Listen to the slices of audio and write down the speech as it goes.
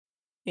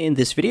In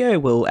this video,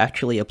 we'll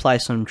actually apply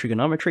some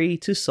trigonometry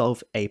to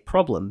solve a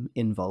problem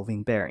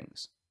involving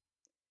bearings.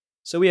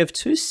 So we have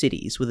two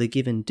cities with a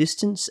given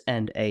distance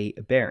and a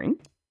bearing,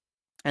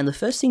 and the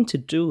first thing to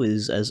do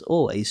is, as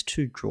always,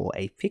 to draw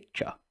a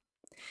picture.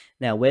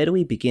 Now, where do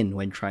we begin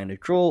when trying to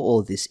draw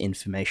all this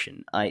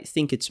information? I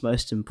think it's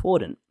most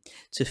important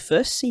to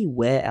first see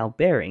where our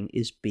bearing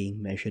is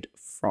being measured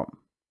from.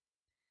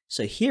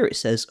 So here it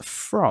says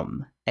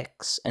from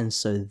x, and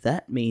so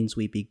that means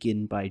we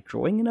begin by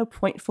drawing in a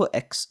point for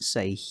x,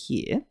 say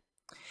here,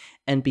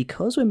 and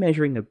because we're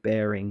measuring a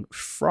bearing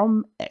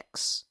from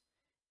x,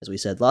 as we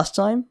said last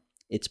time,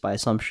 it's by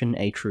assumption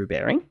a true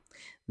bearing.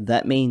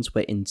 That means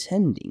we're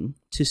intending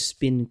to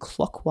spin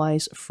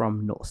clockwise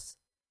from north.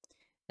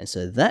 And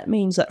so that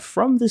means that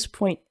from this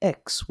point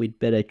x, we'd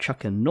better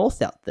chuck a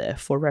north out there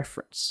for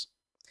reference.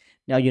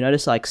 Now you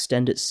notice I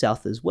extend it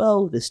south as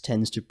well. This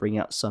tends to bring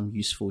out some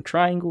useful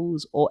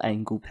triangles or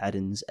angle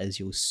patterns, as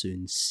you'll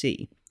soon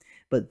see.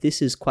 But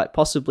this is quite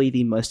possibly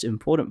the most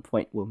important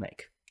point we'll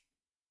make.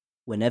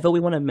 Whenever we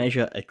want to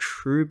measure a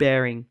true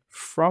bearing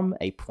from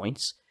a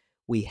point,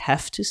 we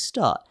have to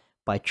start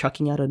by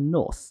chucking out a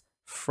north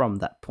from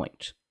that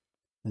point.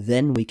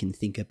 Then we can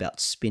think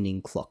about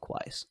spinning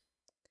clockwise.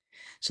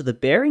 So the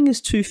bearing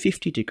is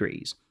 250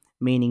 degrees,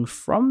 meaning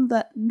from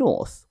that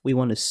north, we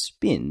want to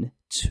spin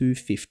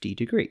 250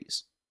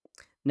 degrees.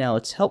 Now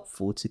it's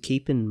helpful to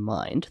keep in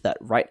mind that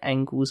right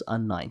angles are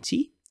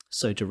 90,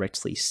 so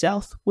directly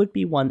south would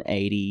be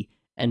 180,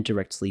 and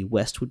directly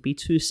west would be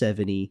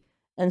 270,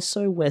 and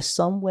so we're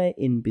somewhere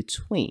in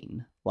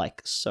between,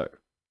 like so.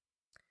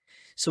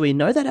 So we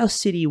know that our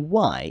city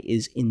Y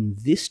is in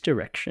this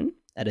direction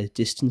at a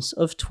distance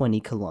of 20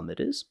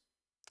 kilometers,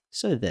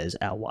 so there's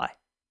our Y.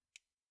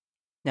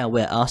 Now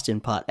we're asked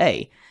in part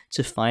A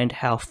to find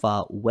how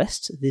far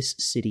west this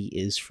city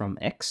is from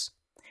X,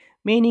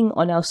 meaning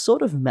on our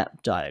sort of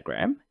map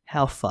diagram,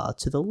 how far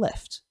to the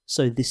left,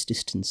 so this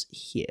distance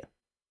here.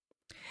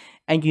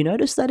 And you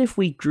notice that if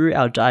we drew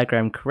our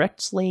diagram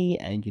correctly,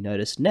 and you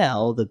notice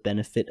now the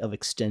benefit of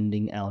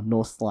extending our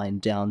north line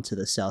down to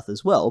the south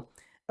as well,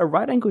 a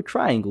right angled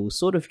triangle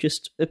sort of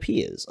just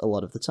appears a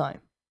lot of the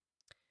time.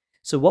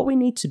 So what we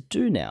need to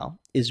do now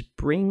is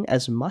bring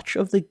as much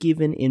of the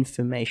given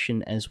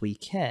information as we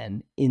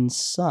can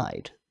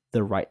inside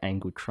the right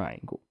angled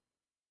triangle.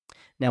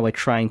 Now we're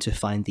trying to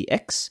find the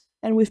x,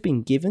 and we've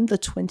been given the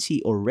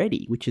 20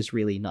 already, which is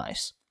really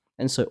nice.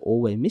 And so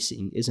all we're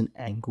missing is an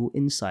angle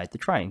inside the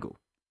triangle.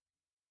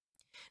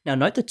 Now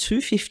note the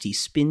 250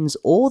 spins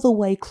all the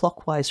way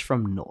clockwise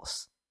from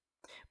north,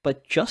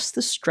 but just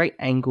the straight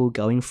angle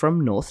going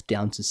from north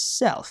down to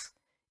south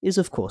is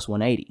of course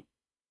 180.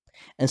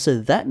 And so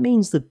that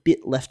means the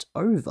bit left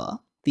over,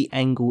 the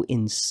angle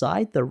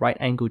inside the right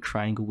angled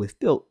triangle we've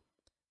built,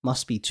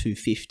 must be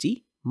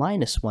 250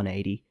 minus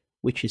 180,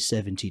 which is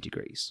 70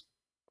 degrees.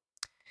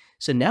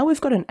 So now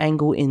we've got an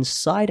angle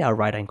inside our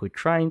right angled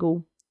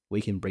triangle,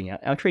 we can bring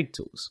out our trig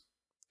tools.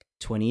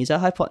 20 is our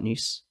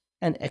hypotenuse,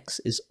 and x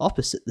is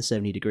opposite the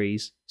 70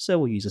 degrees, so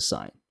we'll use a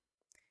sine.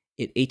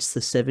 It eats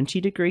the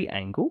 70 degree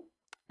angle,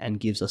 and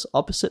gives us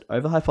opposite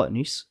over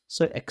hypotenuse,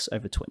 so x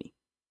over 20.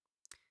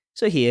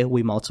 So here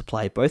we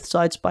multiply both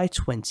sides by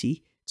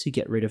 20 to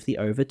get rid of the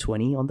over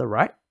 20 on the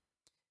right,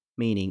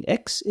 meaning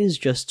x is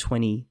just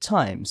 20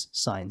 times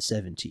sine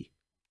 70,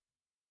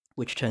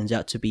 which turns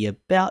out to be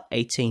about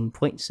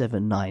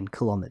 18.79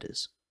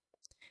 kilometers.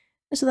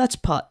 And so that's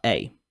part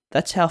A.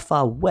 That's how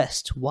far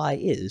west y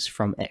is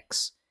from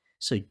x,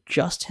 so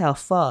just how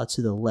far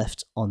to the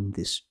left on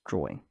this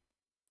drawing.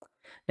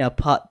 Now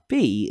part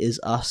B is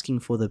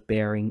asking for the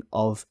bearing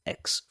of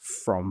x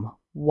from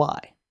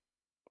y.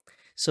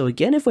 So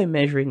again, if we're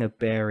measuring a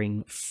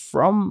bearing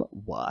from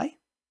y,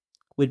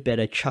 we'd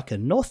better chuck a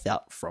north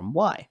out from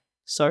y.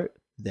 So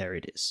there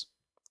it is.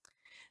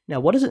 Now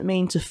what does it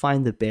mean to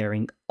find the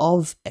bearing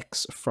of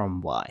x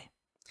from y?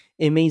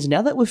 It means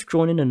now that we've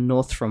drawn in a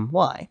north from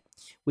y,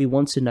 we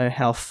want to know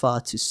how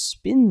far to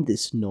spin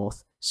this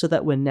north so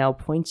that we're now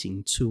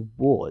pointing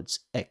towards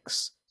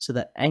x, so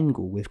that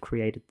angle we've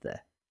created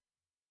there.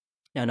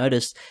 Now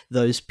notice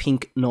those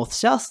pink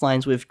north-south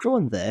lines we've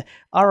drawn there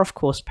are of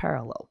course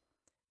parallel.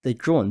 They're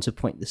drawn to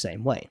point the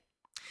same way.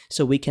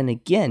 So we can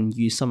again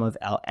use some of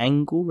our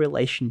angle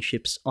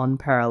relationships on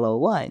parallel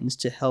lines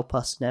to help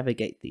us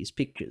navigate these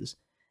pictures.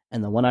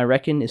 And the one I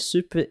reckon is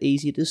super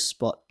easy to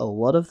spot a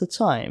lot of the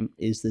time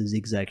is the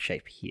zigzag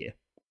shape here,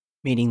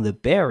 meaning the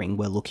bearing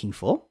we're looking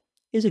for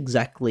is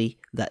exactly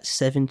that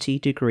 70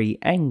 degree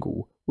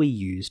angle we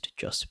used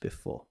just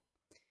before.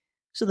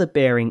 So the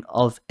bearing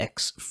of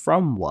x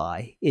from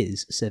y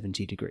is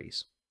 70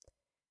 degrees.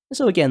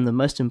 So again, the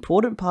most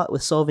important part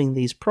with solving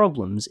these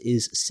problems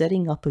is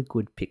setting up a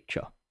good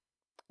picture.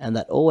 And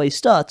that always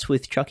starts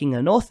with chucking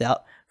a north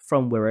out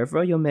from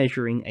wherever you're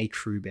measuring a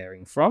true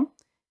bearing from,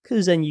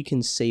 because then you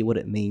can see what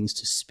it means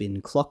to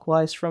spin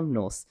clockwise from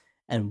north,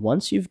 and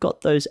once you've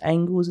got those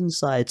angles and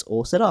sides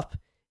all set up,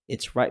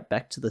 it's right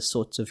back to the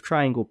sorts of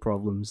triangle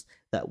problems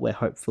that we're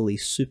hopefully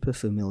super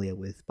familiar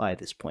with by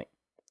this point.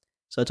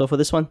 So that's all for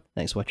this one.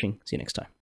 Thanks for watching. See you next time.